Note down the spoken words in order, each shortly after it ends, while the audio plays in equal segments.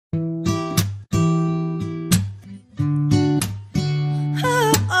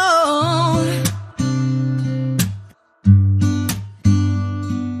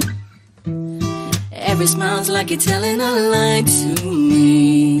like you're telling a lie to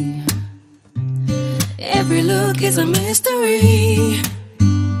me. Every look is a mystery.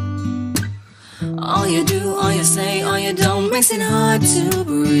 All you do, all you say, all you don't makes it hard to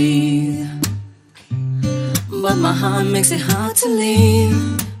breathe. But my heart makes it hard to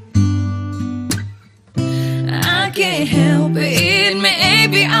leave. I can't help it,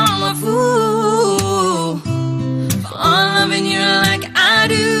 maybe I'm a fool for loving you like I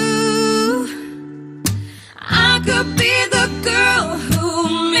do. I could be the girl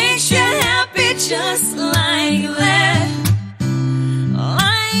who makes you happy just like that.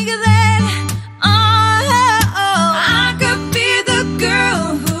 Like that. Oh, I could be the girl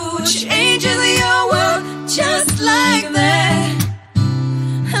who changes your world just like that.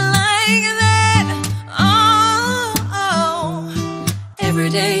 Like that. Oh. Every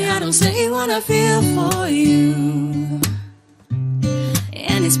day I don't say what I feel for you,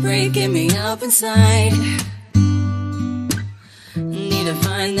 and it's breaking me up inside. Need to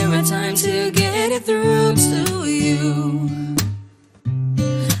find the right time to get it through to you.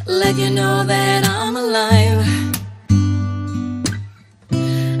 Let you know that I'm alive.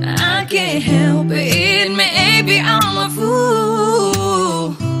 I can't help it, maybe I'm a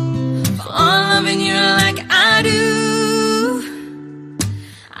fool for loving you like I do.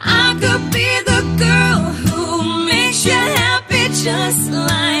 I could be the girl who makes you happy just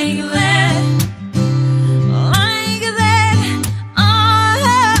like that. Like that.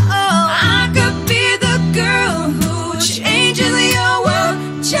 Oh, I could be the girl who changes your world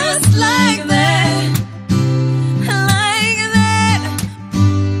just like that. Like that.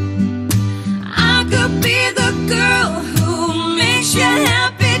 I could be the girl who makes you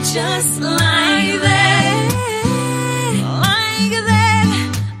happy just like that.